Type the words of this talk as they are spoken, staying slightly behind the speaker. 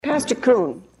Pastor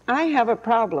Coon, I have a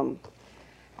problem,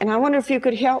 and I wonder if you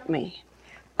could help me.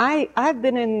 I've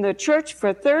been in the church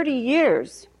for 30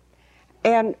 years,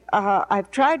 and I've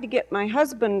tried to get my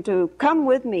husband to come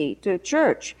with me to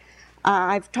church.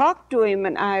 I've talked to him,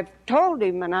 and I've told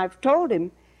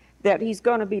him that he's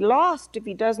going to be lost if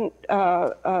he doesn't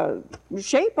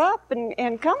shape up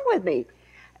and come with me.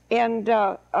 And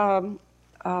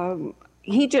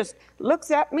he just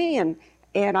looks at me,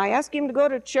 and I ask him to go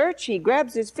to church. He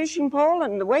grabs his fishing pole,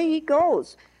 and away he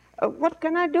goes. What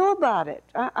can I do about it?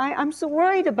 I'm so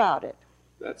worried about it.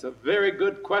 That's a very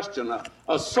good question.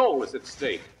 A soul is at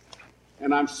stake.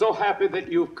 And I'm so happy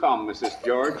that you've come, Mrs.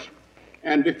 George.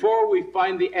 And before we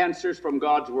find the answers from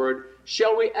God's Word,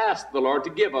 shall we ask the Lord to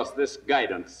give us this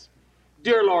guidance?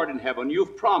 Dear Lord in heaven,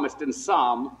 you've promised in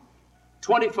Psalm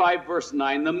 25, verse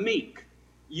 9, the meek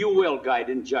you will guide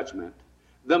in judgment.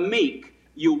 The meek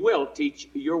you will teach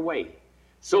your way.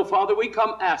 So, Father, we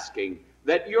come asking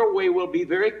that your way will be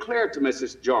very clear to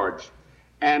Mrs. George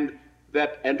and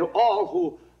to all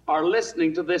who are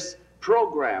listening to this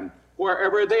program,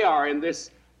 wherever they are in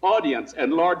this audience.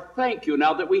 And Lord, thank you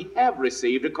now that we have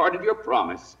received according to your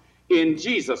promise. In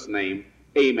Jesus' name,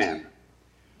 amen.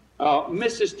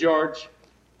 Mrs. George,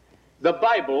 the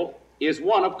Bible is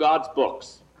one of God's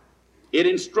books. It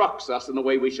instructs us in the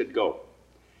way we should go.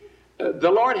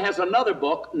 The Lord has another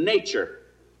book, nature.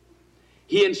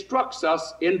 He instructs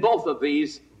us in both of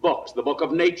these books, the book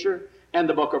of nature and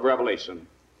the book of Revelation.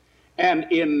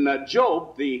 And in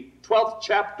Job, the 12th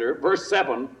chapter, verse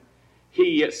 7,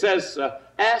 he says,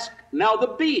 ask now the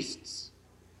beasts,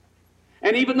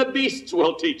 and even the beasts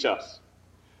will teach us.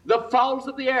 The fowls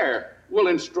of the air will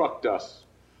instruct us.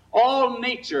 All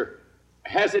nature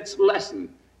has its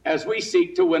lesson as we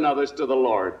seek to win others to the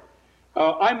Lord.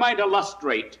 I might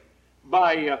illustrate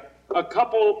by a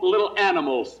couple little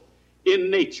animals in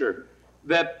nature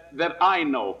that I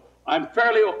know. I'm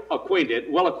fairly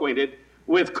well acquainted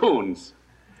with coons.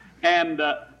 And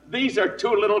these are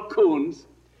two little coons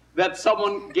that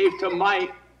someone gave to my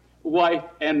wife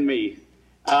and me.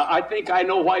 I think I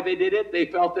know why they did it. They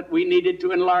felt that we needed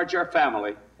to enlarge our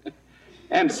family.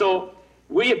 And so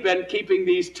we have been keeping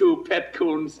these two pet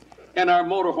coons in our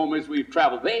motorhome as we've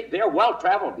traveled. They're well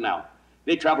traveled now.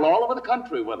 They travel all over the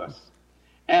country with us.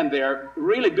 And they're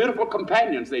really beautiful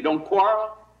companions. They don't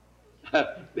quarrel.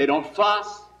 They don't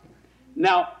fuss.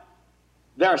 Now,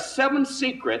 there are 7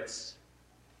 secrets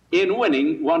in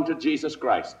winning one to Jesus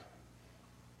Christ.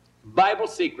 Bible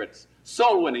secrets,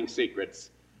 soul-winning secrets,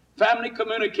 family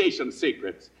communication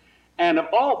secrets. And of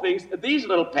all things, these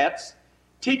little pets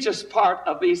teach us part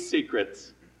of these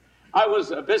secrets. I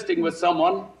was visiting with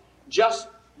someone just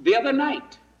the other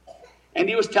night, and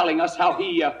he was telling us how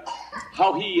he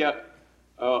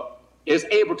is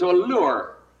able to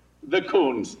allure the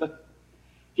coons.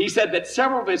 He said that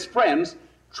several of his friends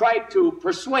tried to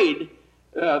persuade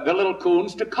the little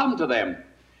coons to come to them,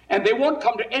 and they won't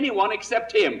come to anyone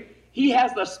except him. He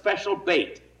has the special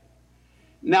bait.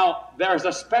 Now, there's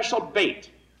a special bait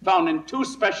found in 2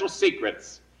 special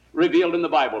secrets revealed in the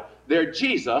Bible. They're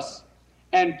Jesus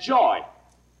and joy.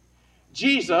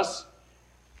 Jesus,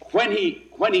 when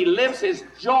he lives his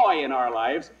joy in our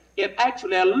lives, it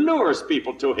actually allures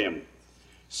people to him.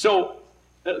 So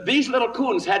these little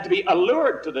coons had to be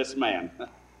allured to this man.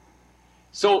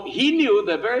 So he knew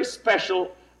the very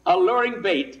special alluring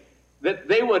bait that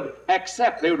they would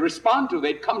accept, they would respond to.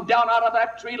 They'd come down out of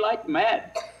that tree like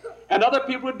mad. And other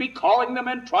people would be calling them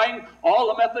and trying all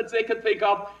the methods they could think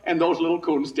of, and those little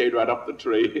coons stayed right up the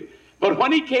tree. But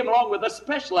when he came along with a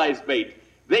specialized bait,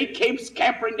 they came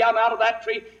scampering down out of that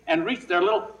tree and reached their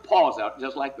little paws out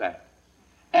just like that.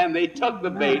 And they took the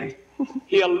bait.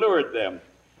 He allured them.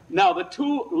 Now, the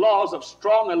 2 laws of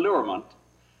strong allurement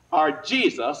are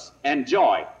Jesus and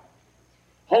joy.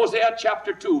 Hosea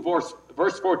chapter 2,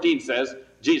 verse 14 says,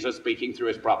 Jesus speaking through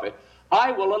his prophet,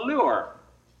 I will allure.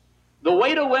 The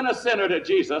way to win a sinner to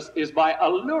Jesus is by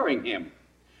alluring him.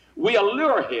 We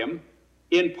allure him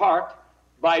in part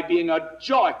by being a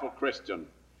joyful Christian.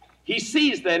 He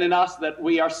sees then in us that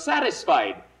we are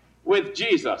satisfied with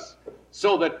Jesus.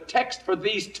 So the text for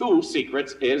these 2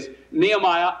 secrets is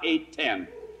Nehemiah 8:10.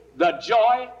 The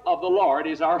joy of the Lord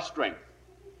is our strength.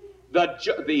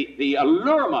 The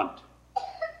allurement,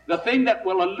 the thing that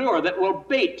will allure, that will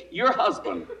bait your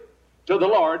husband to the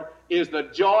Lord, is the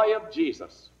joy of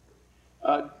Jesus.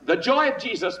 The joy of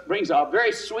Jesus brings a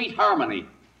very sweet harmony.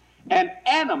 And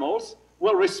animals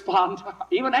will respond,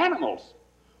 even animals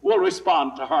will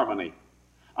respond to harmony.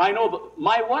 I know that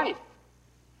my wife,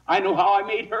 I know how I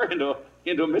made her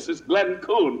into Mrs. Glenn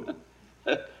Coon.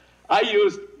 I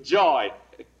used joy.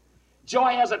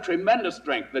 Joy has a tremendous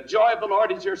strength. The joy of the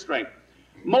Lord is your strength.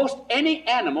 Most any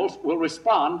animals will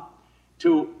respond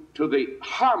to the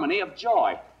harmony of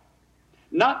joy.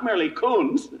 Not merely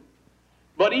coons,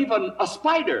 but even a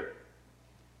spider.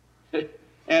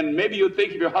 And maybe you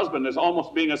think of your husband as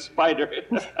almost being a spider.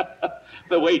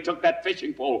 The way he took that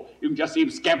fishing pole, you can just see him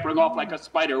scampering off like a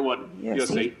spider would. Yes, you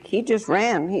see. He just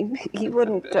ran. He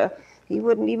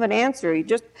wouldn't even answer. He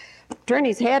just turned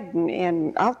his head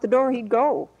and out the door he'd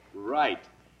go. Right.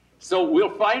 So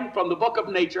we'll find from the book of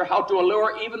nature how to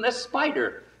allure even this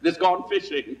spider that's gone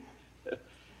fishing.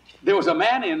 There was a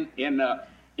man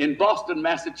in Boston,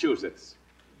 Massachusetts.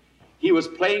 He was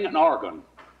playing an organ.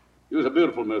 He was a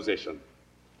beautiful musician.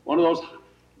 One of those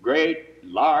great,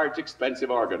 large,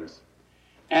 expensive organs.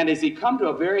 And as he came to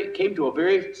a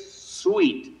very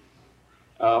sweet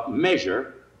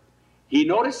measure, he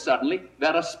noticed suddenly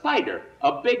that a spider,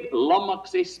 a big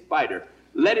lummoxy spider,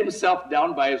 let himself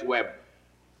down by his web,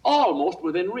 almost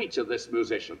within reach of this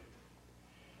musician.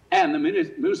 And the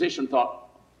musician thought,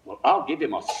 well, I'll give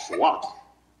him a swat.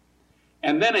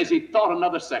 And then as he thought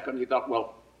another second, he thought,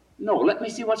 well, no, let me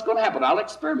see what's going to happen. I'll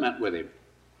experiment with him.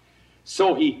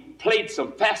 So he played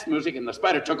some fast music and the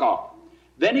spider took off.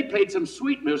 Then he played some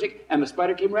sweet music and the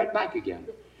spider came right back again.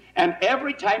 And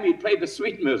every time he played the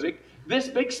sweet music, this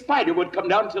big spider would come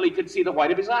down until he could see the white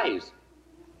of his eyes.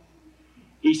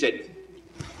 He said,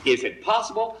 is it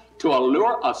possible to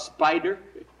allure a spider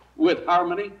with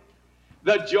harmony?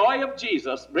 The joy of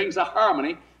Jesus brings a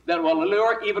harmony that will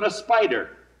allure even a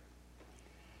spider.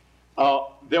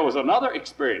 There was another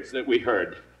experience that we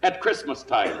heard at Christmas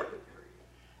time.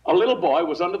 A little boy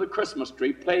was under the Christmas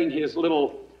tree playing his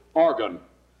little organ.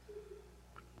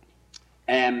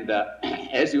 And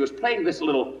as he was playing this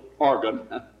little organ,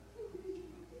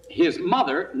 his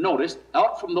mother noticed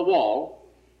out from the wall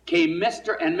came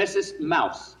Mr. and Mrs.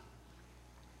 Mouse.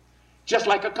 Just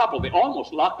like a couple. They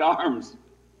almost locked arms.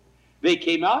 They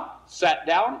came out, sat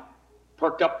down,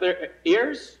 perked up their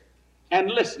ears, and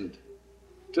listened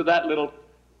to that little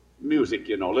music,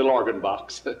 little organ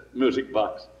box, music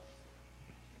box.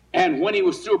 And when he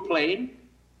was through playing,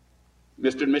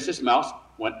 Mr. and Mrs. Mouse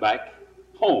went back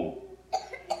home.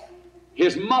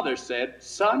 His mother said,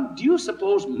 son, do you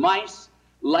suppose mice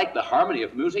like the harmony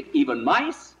of music? Even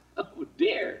mice? Oh,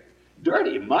 dear.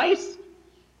 Dirty mice?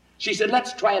 She said,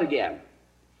 let's try it again.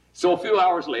 So a few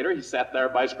hours later, he sat there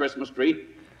by his Christmas tree,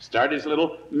 started his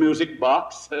little music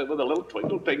box with a little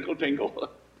twinkle, tinkle, tinkle.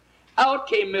 Out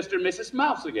came Mr. and Mrs.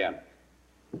 Mouse again.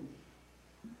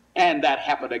 And that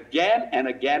happened again and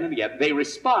again and again. They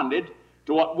responded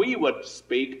to what we would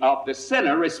speak of the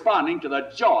sinner responding to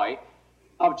the joy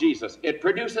of Jesus. It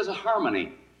produces a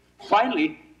harmony.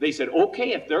 Finally, they said,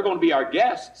 okay, if they're going to be our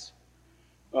guests,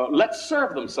 let's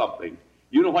serve them something.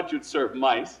 You know what you'd serve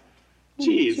mice?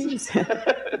 Cheese.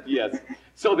 Yes.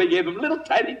 So they gave them little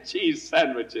tiny cheese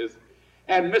sandwiches.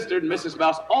 And Mr. and Mrs.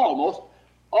 Mouse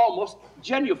almost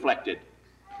genuflected.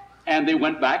 And they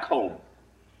went back home.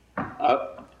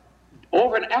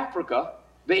 Over in Africa,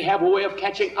 they have a way of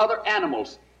catching other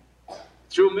animals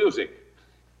through music.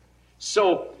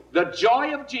 So the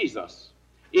joy of Jesus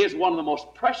is one of the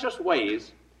most precious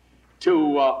ways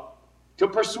to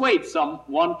persuade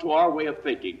someone to our way of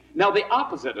thinking. Now, the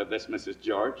opposite of this, Mrs.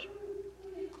 George,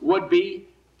 would be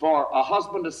for a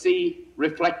husband to see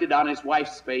reflected on his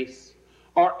wife's face,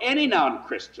 or any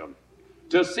non-Christian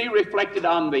to see reflected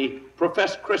on the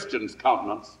professed Christian's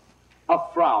countenance a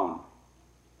frown.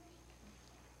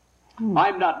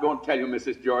 I'm not going to tell you,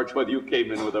 Mrs. George, whether you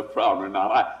came in with a frown or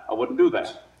not. I wouldn't do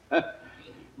that.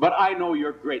 But I know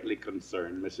you're greatly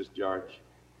concerned, Mrs. George.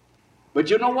 But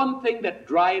you know one thing that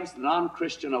drives the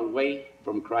non-Christian away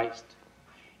from Christ?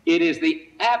 It is the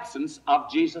absence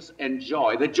of Jesus and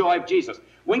joy, the joy of Jesus.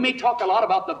 We may talk a lot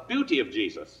about the beauty of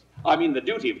Jesus. I mean the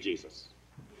duty of Jesus.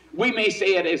 We may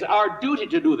say it is our duty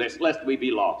to do this, lest we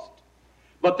be lost.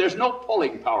 But there's no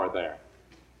pulling power there.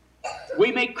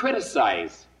 We may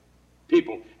criticize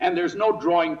people, and there's no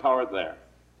drawing power there.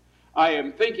 I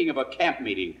am thinking of a camp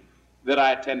meeting that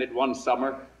I attended one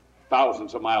summer,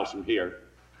 thousands of miles from here.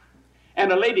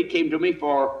 And a lady came to me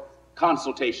for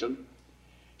consultation.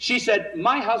 She said,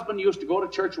 my husband used to go to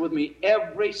church with me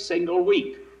every single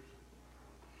week.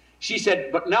 She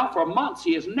said, but now for months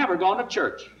he has never gone to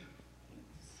church.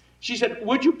 She said,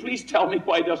 would you please tell me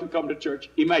why he doesn't come to church?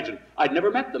 Imagine, I'd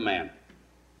never met the man.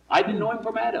 I didn't know him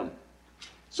from Adam.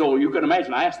 So you can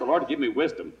imagine, I asked the Lord to give me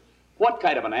wisdom. What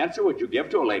kind of an answer would you give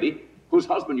to a lady whose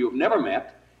husband you've never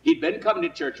met? He'd been coming to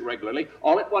church regularly.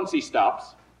 All at once he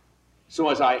stops. So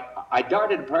as I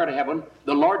darted a prayer to heaven,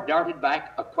 the Lord darted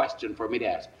back a question for me to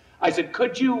ask. I said,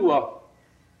 could you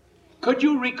Could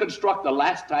you reconstruct the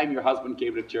last time your husband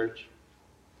came to church?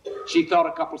 She thought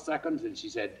a couple seconds and she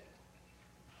said,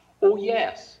 oh,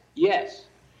 yes, yes.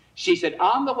 She said,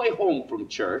 on the way home from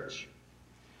church,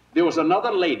 there was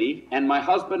another lady and my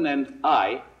husband and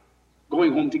I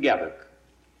going home together.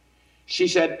 She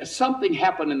said, something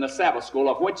happened in the Sabbath school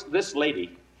of which this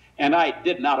lady and I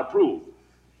did not approve.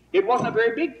 It wasn't a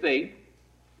very big thing,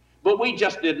 but we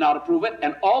just did not approve it,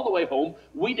 and all the way home,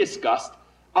 we discussed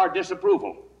our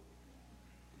disapproval.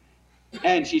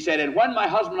 And she said, and when my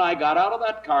husband and I got out of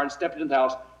that car and stepped into the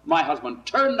house, my husband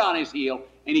turned on his heel,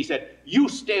 and he said, you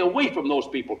stay away from those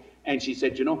people. And she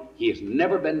said, you know, he has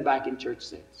never been back in church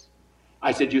since.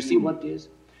 I said, you see what it is?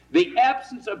 The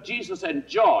absence of Jesus and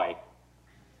joy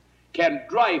can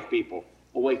drive people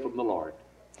away from the Lord.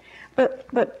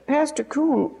 But Pastor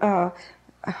Coon,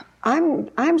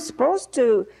 I'm supposed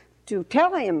to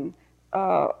tell him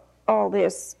all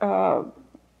this,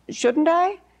 shouldn't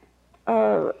I?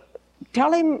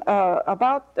 Tell him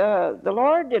about the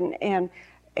Lord and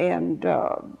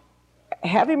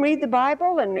have him read the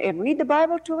Bible and read the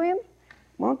Bible to him.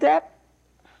 Won't that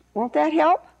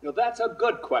help? Now, that's a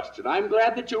good question. I'm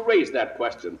glad that you raised that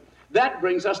question. That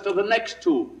brings us to the next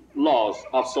two laws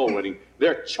of soul winning.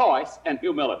 They're choice and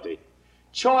humility.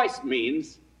 Choice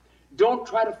means don't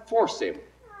try to force him.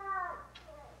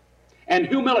 And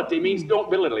humility means don't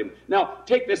belittle him. Now,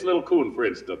 take this little coon, for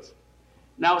instance.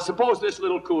 Now, suppose this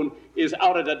little coon is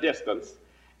out at a distance,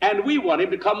 and we want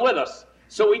him to come with us.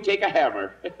 So we take a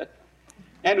hammer,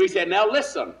 and we say, now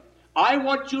listen, I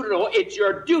want you to know it's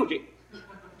your duty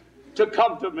to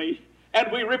come to me. And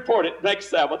we report it next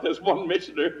Sabbath as one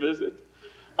missionary visit.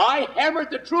 I hammered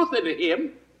the truth into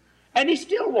him, and he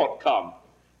still won't come.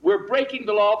 We're breaking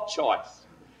the law of choice.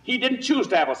 He didn't choose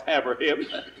to have us hammer him,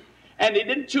 and he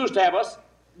didn't choose to have us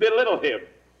belittle him,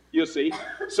 you see.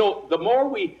 So the more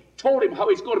we told him how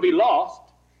he's going to be lost,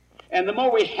 and the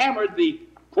more we hammered the,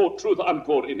 quote, truth,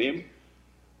 unquote, in him,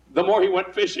 the more he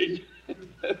went fishing.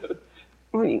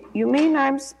 Well, you mean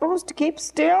I'm supposed to keep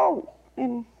still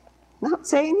and not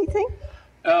say anything?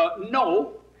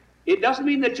 No, it doesn't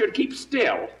mean that you're to keep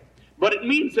still, but it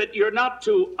means that you're not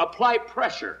to apply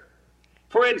pressure.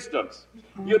 For instance,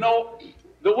 you know,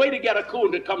 the way to get a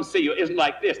coon to come see you isn't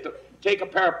like this, to take a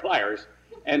pair of pliers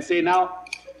and say, now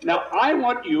I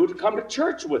want you to come to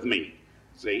church with me,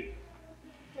 see?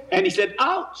 And he said,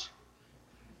 ouch,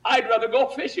 I'd rather go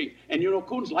fishing. And you know,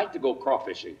 coons like to go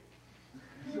crawfishing.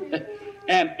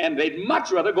 and they'd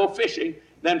much rather go fishing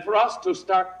than for us to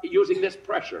start using this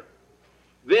pressure.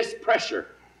 This pressure,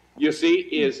 you see,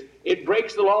 it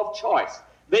breaks the law of choice.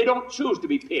 They don't choose to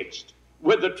be pitched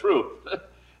with the truth.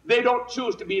 They don't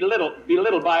choose to be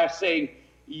belittled by us saying,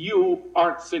 you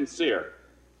aren't sincere.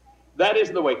 That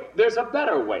isn't the way. There's a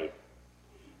better way.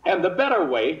 And the better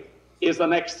way is the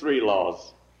next three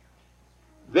laws.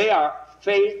 They are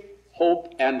faith,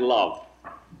 hope, and love.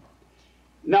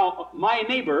 Now, my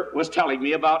neighbor was telling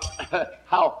me about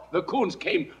how the coons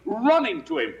came running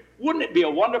to him. Wouldn't it be a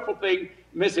wonderful thing,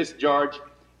 Mrs. George,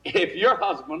 if your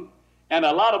husband and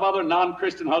a lot of other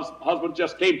non-Christian husbands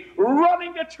just came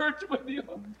running to church with you?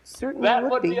 Certainly that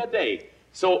would be a day.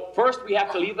 So first we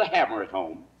have to leave the hammer at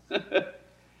home.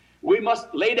 We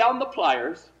must lay down the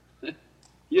pliers.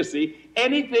 You see,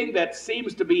 anything that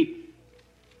seems to be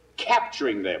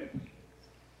capturing them.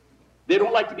 They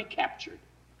don't like to be captured.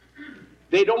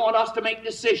 They don't want us to make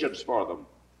decisions for them.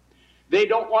 They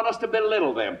don't want us to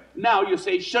belittle them. Now you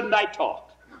say, shouldn't I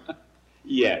talk?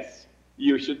 Yes,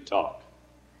 you should talk.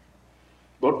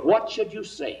 But what should you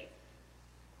say?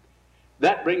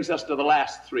 That brings us to the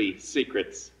last three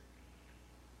secrets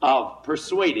of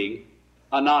persuading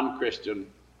a non-Christian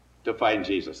to find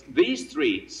Jesus. These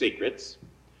three secrets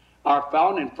are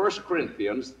found in 1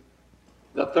 Corinthians,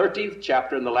 the 13th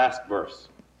chapter, in the last verse.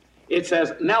 It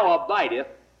says, now abideth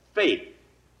faith,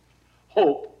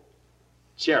 hope,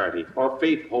 charity, or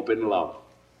faith, hope, and love.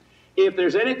 If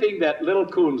there's anything that little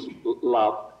coons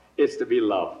love, it's to be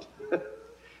loved.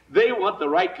 They want the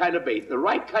right kind of bait. The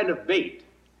right kind of bait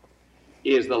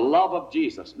is the love of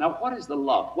Jesus. Now, what is the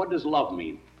love? What does love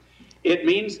mean? It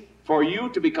means for you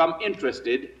to become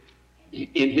interested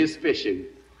in his fishing.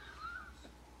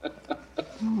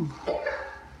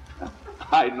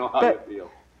 I know how you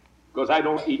feel, because I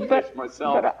don't eat fish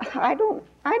myself. But I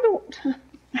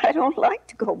don't like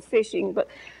to go fishing, but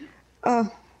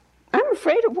I'm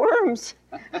afraid of worms.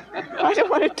 I don't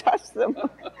want to touch them.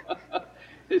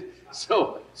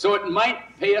 So it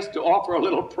might pay us to offer a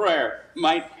little prayer,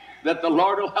 that the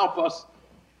Lord will help us,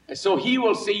 so he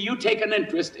will see you take an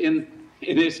interest in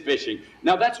in his fishing.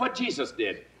 Now that's what Jesus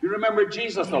did. You remember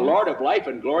Jesus, the Lord of life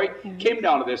and glory, came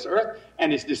down to this earth,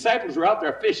 and his disciples were out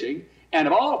there fishing, and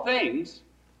of all things,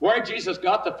 where Jesus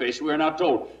got the fish, we are not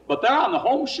told. But there on the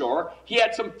home shore, he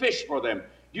had some fish for them.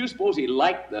 Do you suppose he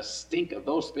liked the stink of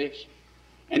those fish?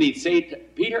 And he'd say to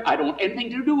Peter, I don't want anything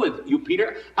to do with you,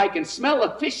 Peter. I can smell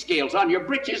the fish scales on your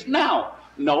breeches now.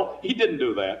 No, he didn't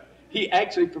do that. He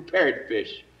actually prepared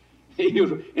fish.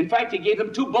 In fact, he gave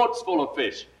them 2 boats full of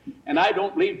fish. And I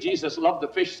don't believe Jesus loved the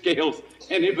fish scales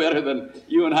any better than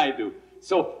you and I do.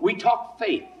 So we talk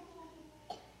faith.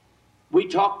 We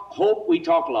talk hope. We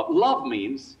talk love. Love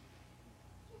means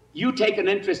you take an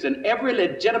interest in every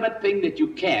legitimate thing that you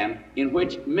can in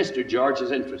which Mr. George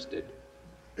is interested.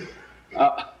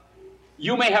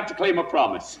 You may have to claim a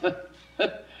promise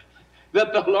that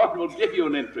the Lord will give you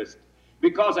an interest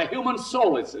because a human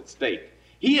soul is at stake.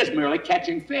 He is merely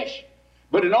catching fish.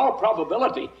 But in all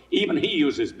probability, even he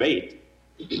uses bait.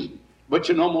 But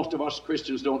you know, most of us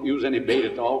Christians don't use any bait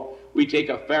at all. We take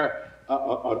an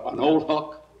old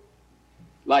hook.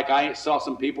 Like I saw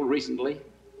some people recently.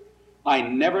 I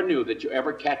never knew that you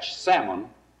ever catch salmon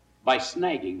by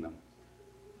snagging them.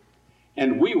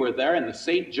 And we were there in the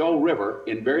St. Joe River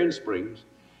in Berrien Springs,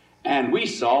 and we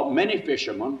saw many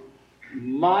fishermen.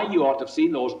 My, you ought to have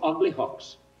seen those ugly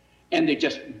hooks. And they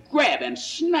just grab and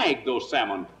snag those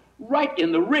salmon right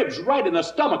in the ribs, right in the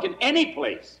stomach, in any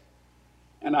place.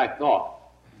 And I thought,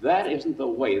 that isn't the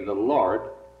way the Lord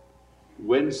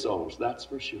wins souls, that's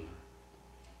for sure.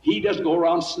 He doesn't go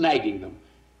around snagging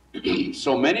them.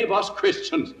 So many of us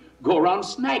Christians go around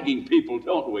snagging people,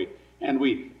 don't we? And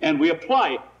we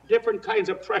apply different kinds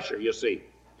of pressure, you see.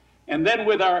 And then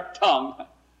with our tongue,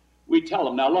 we tell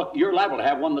them, now look, you're liable to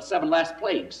have one of the 7 last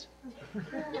plagues.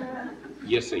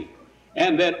 You see.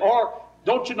 And then, or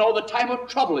don't you know the time of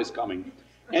trouble is coming?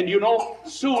 And you know,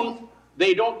 soon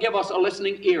they don't give us a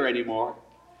listening ear anymore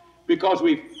because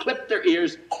we've clipped their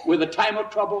ears with the time of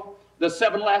trouble, the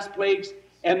 7 last plagues,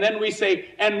 and then we say,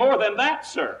 and more than that,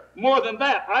 sir, more than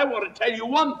that, I want to tell you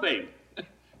one thing.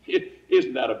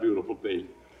 Isn't that a beautiful thing?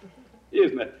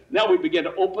 Isn't it? Now we begin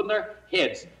to open their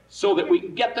heads so that we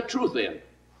can get the truth in.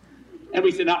 And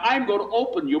we say, now I'm going to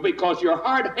open you because you're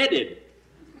hard-headed.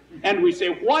 And we say,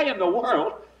 why in the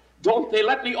world don't they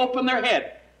let me open their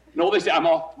head? No, they say, I'm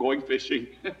off going fishing.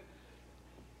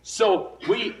 So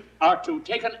we are to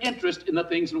take an interest in the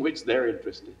things in which they're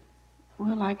interested.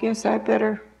 Well, I guess I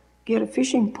better get a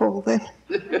fishing pole then.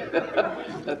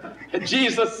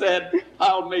 Jesus said,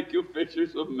 I'll make you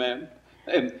fishers of men.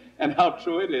 And how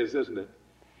true it is, isn't it?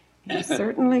 It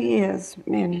certainly is.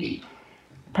 And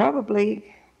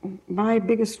probably my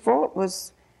biggest fault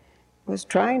was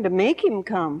trying to make him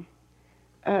come.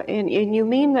 And you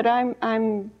mean that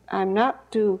I'm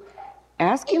not to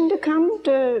ask him to come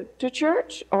to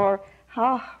church, or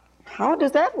how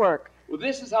does that work? Well,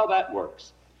 this is how that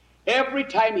works. Every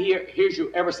time he hears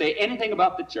you ever say anything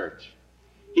about the church,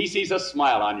 he sees a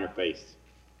smile on your face.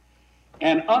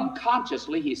 And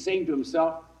unconsciously, he's saying to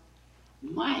himself,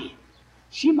 my,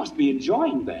 she must be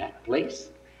enjoying that place.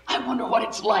 I wonder what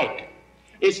it's like.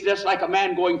 It's just like a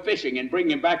man going fishing and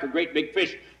bringing back a great big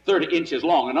fish 30 inches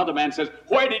long. Another man says,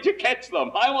 where did you catch them?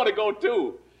 I want to go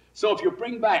too. So if you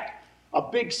bring back a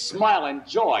big smile and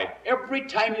joy, every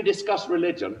time you discuss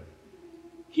religion,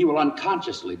 he will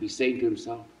unconsciously be saying to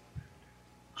himself,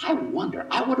 I wonder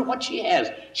what she has.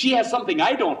 She has something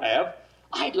I don't have.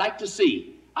 I'd like to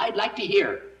see. I'd like to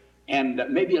hear. And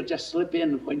maybe it'll just slip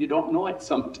in when you don't know it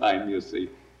sometime, you see.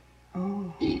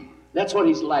 Oh. That's what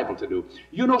he's liable to do.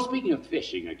 You know, speaking of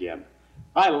fishing again,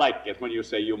 I like it when you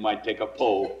say you might take a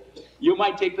pole. You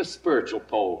might take the spiritual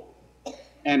pole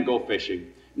and go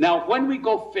fishing. Now, when we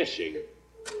go fishing,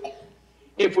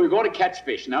 if we're going to catch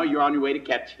fish, now you're on your way to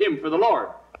catch him for the Lord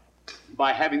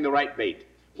by having the right bait.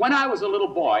 When I was a little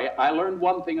boy, I learned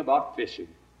one thing about fishing.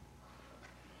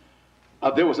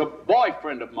 There was a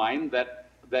boyfriend of mine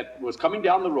that was coming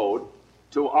down the road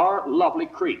to our lovely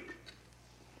creek.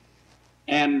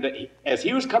 And as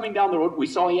he was coming down the road, we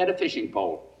saw he had a fishing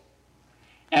pole.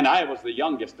 And I was the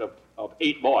youngest of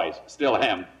 8 boys, still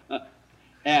am.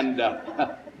 And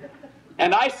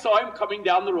I saw him coming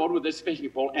down the road with this fishing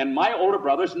pole, and my older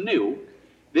brothers knew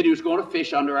that he was going to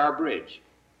fish under our bridge.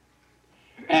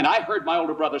 And I heard my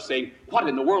older brother saying, what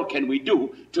in the world can we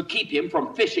do to keep him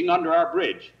from fishing under our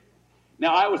bridge?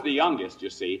 Now, I was the youngest, you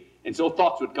see, and so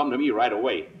thoughts would come to me right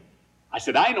away. I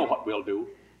said, I know what we'll do.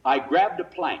 I grabbed a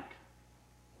plank,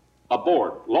 a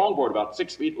board, long board, about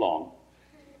 6 feet long,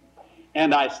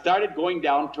 and I started going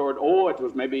down toward, it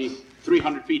was maybe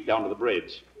 300 feet down to the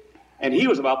bridge. And he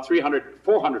was about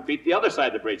 400 feet the other side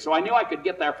of the bridge, so I knew I could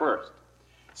get there first.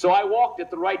 So I walked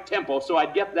at the right tempo so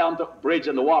I'd get down the bridge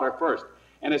and the water first.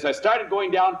 And as I started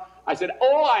going down, I said,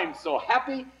 "Oh, I'm so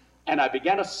happy." And I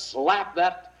began to slap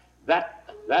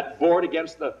that board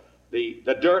against the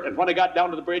dirt. And when I got down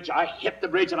to the bridge, I hit the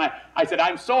bridge and I said,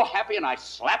 "I'm so happy." And I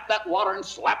slapped that water and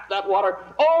slapped that water.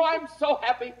 "Oh, I'm so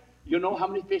happy." You know how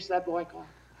many fish that boy caught?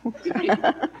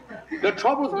 The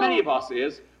trouble with many of us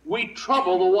is we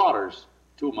trouble the waters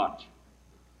too much.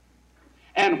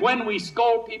 And when we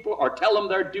scold people or tell them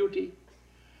their duty,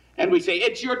 and we say,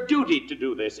 "It's your duty to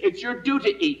do this. It's your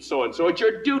duty to eat so-and-so. It's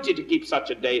your duty to keep such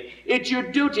a day. It's your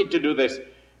duty to do this."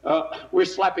 We're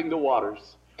slapping the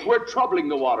waters. We're troubling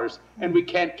the waters, and we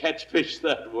can't catch fish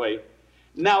that way.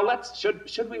 Now,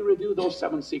 should we review those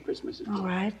 7 secrets, Mrs. All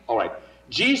right. All right.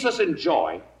 Jesus and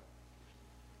joy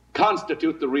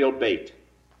constitute the real bait.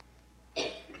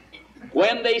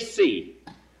 When they see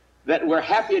that we're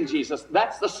happy in Jesus,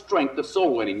 that's the strength of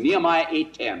soul winning. Nehemiah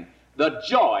 8:10. The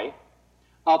joy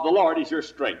of the Lord is your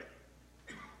strength.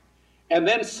 And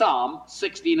then Psalm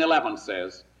 16:11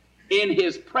 says, "In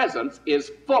his presence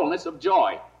is fullness of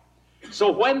joy."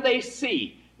 So when they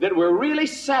see that we're really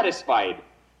satisfied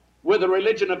with the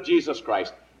religion of Jesus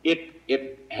Christ,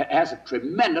 it has a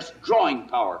tremendous drawing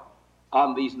power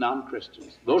on these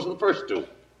non-Christians. Those are the first 2.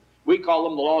 We call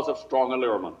them the laws of strong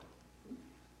allurement.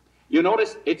 You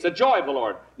notice it's the joy of the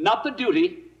Lord, not the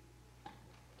duty.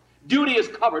 Duty is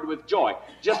covered with joy,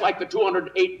 just like the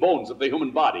 208 bones of the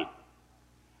human body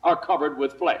are covered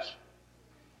with flesh.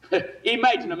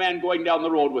 Imagine a man going down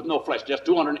the road with no flesh, just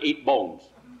 208 bones.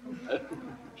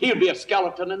 He'll be a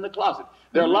skeleton in the closet.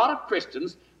 There are a lot of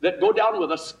Christians that go down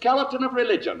with a skeleton of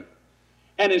religion,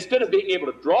 and instead of being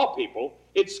able to draw people,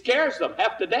 it scares them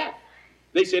half to death.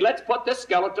 They say, "Let's put this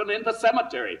skeleton in the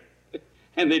cemetery."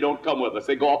 And they don't come with us.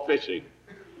 They go off fishing.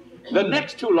 The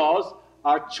next 2 laws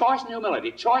are choice and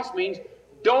humility. Choice means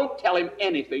don't tell him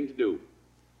anything to do.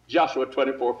 Joshua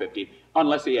 24:15,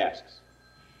 unless he asks.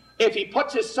 If he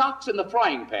puts his socks in the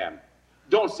frying pan,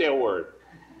 don't say a word.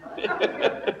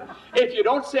 If you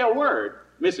don't say a word,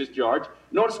 Mrs. George,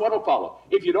 notice what will follow.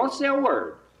 If you don't say a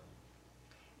word,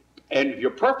 and if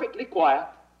you're perfectly quiet,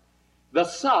 the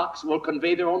socks will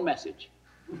convey their own message.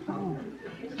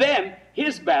 Then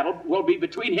his battle will be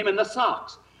between him and the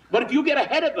socks. But if you get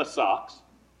ahead of the socks,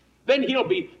 then he'll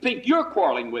think you're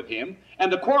quarreling with him,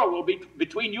 and the quarrel will be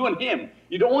between you and him.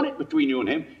 You don't want it between you and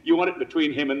him. You want it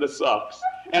between him and the socks.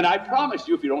 And I promise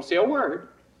you, if you don't say a word,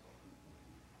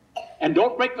 and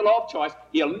don't break the law of choice,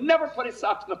 he'll never put his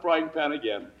socks in the frying pan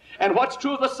again. And what's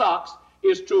true of the socks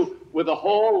is true with the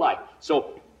whole life.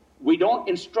 So we don't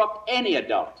instruct any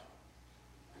adult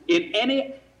in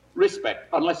any respect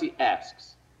unless he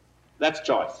asks. That's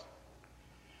choice.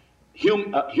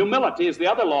 Humility is the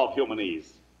other law of human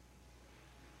ease.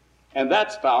 And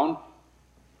that's found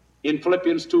in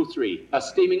Philippians 2:3,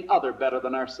 esteeming other better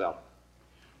than ourselves.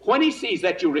 When he sees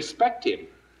that you respect him,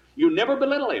 you never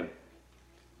belittle him.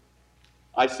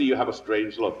 I see you have a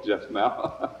strange look just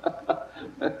now.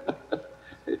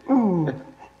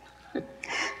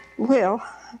 Well,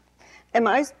 am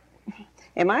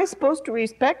I supposed to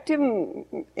respect him,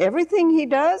 everything he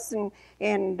does,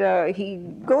 and he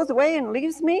goes away and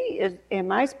leaves me?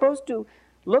 Am I supposed to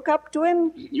look up to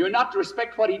him? You're not to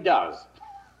respect what he does,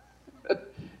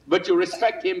 but you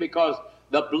respect him because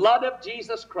the blood of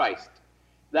Jesus Christ,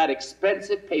 that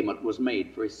expensive payment, was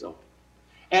made for his soul.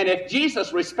 And if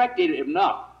Jesus respected him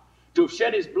enough to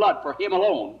shed his blood for him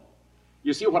alone,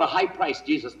 you see what a high price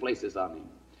Jesus places on him.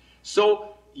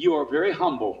 So you are very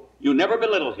humble. You never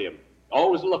belittle him.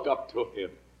 Always look up to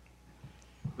him.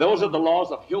 Those are the laws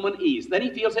of human ease. Then he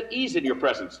feels at ease in your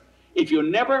presence. If you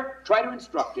never try to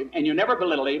instruct him and you never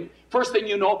belittle him, first thing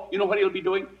you know what he'll be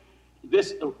doing?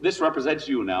 This represents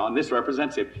you now, and this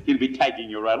represents him. He'll be tagging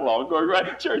you right along, going right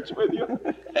to church with you.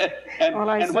 Well,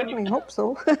 I certainly hope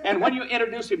so. And when you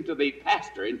introduce him to the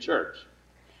pastor in church,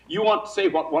 you want to say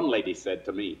what one lady said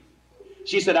to me.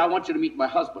 She said, "I want you to meet my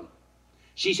husband."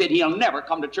 She said, "He'll never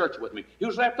come to church with me." He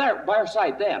was right there by her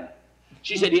side then.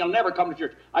 She said, "He'll never come to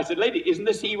church." I said, "Lady, isn't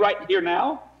this he right here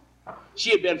now?" She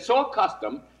had been so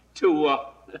accustomed to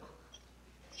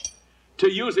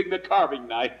using the carving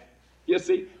knife. You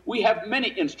see, we have many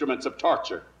instruments of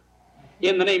torture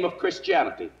in the name of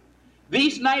Christianity.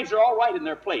 These knives are all right in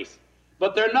their place,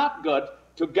 but they're not good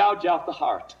to gouge out the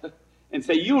heart and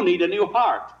say, "You need a new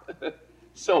heart."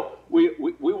 So we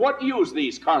won't use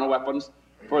these carnal weapons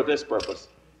for this purpose.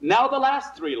 Now the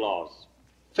last 3 laws: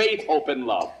 faith, hope, and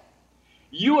love.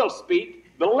 You will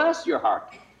speak the less your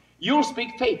heart. You'll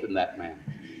speak faith in that man.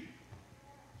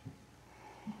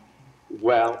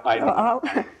 Well, I know.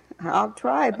 I'll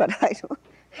try, but I don't.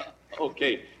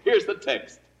 Okay, here's the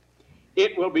text.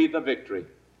 it will be the victory.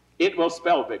 It will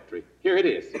spell victory. Here it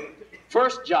is. 1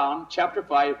 John chapter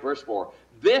 5, verse 4.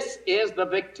 This is the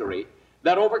victory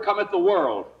that overcometh the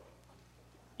world,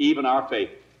 even our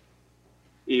faith.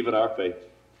 Even our faith.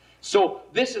 So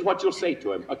this is what you'll say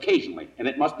to him occasionally, and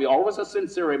it must be always a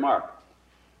sincere remark.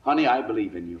 Honey, I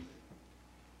believe in you.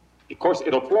 Of course,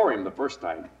 it'll floor him the first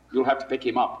time. You'll have to pick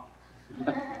him up.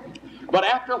 But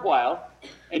after a while,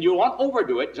 and you won't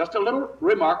overdo it, just a little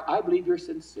remark, I believe you're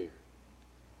sincere.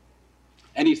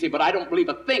 And you say, but I don't believe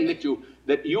a thing that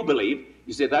you believe.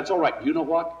 You say, that's all right. You know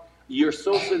what? You're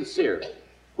so sincere.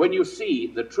 When you see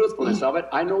the truthfulness of it,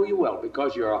 I know you will,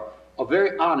 because you're a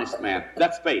very honest man.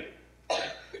 That's faith.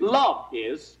 Love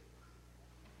is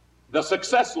the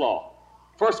success law.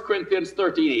 1 Corinthians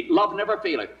 13:8. Love never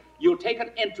faileth. You'll take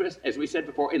an interest, as we said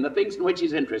before, in the things in which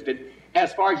he's interested,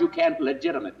 as far as you can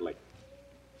legitimately.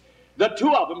 The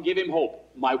two of them give him hope.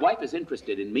 My wife is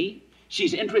interested in me.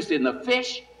 She's interested in the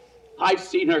fish. I've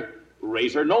seen her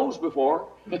raise her nose before.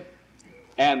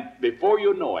 And before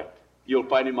you know it, you'll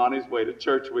find him on his way to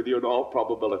church with you in all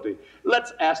probability.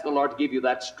 Let's ask the Lord to give you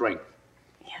that strength.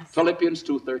 Yes. Philippians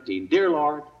 2:13. Dear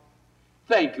Lord,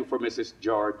 thank you for Mrs.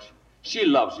 George. She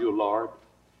loves you, Lord.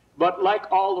 But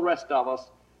like all the rest of us,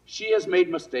 she has made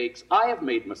mistakes. I have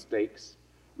made mistakes.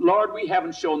 Lord, we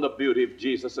haven't shown the beauty of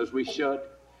Jesus as we should.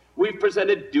 We've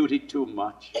presented duty too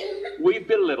much. We've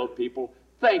belittled people.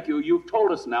 Thank you. You've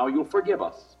told us now you'll forgive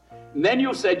us. And then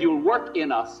you said you'll work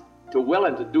in us to will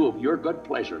and to do of your good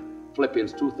pleasure.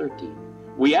 Philippians 2:13.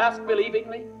 We ask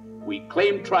believingly. We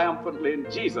claim triumphantly in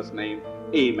Jesus' name.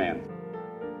 Amen.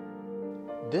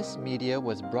 This media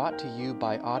was brought to you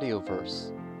by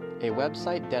Audioverse, a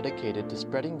website dedicated to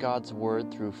spreading God's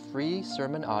Word through free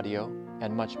sermon audio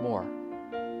and much more.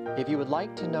 If you would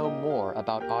like to know more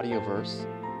about Audioverse,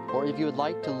 or if you would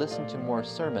like to listen to more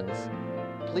sermons,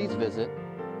 please visit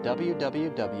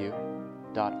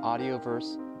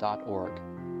www.audioverse.org.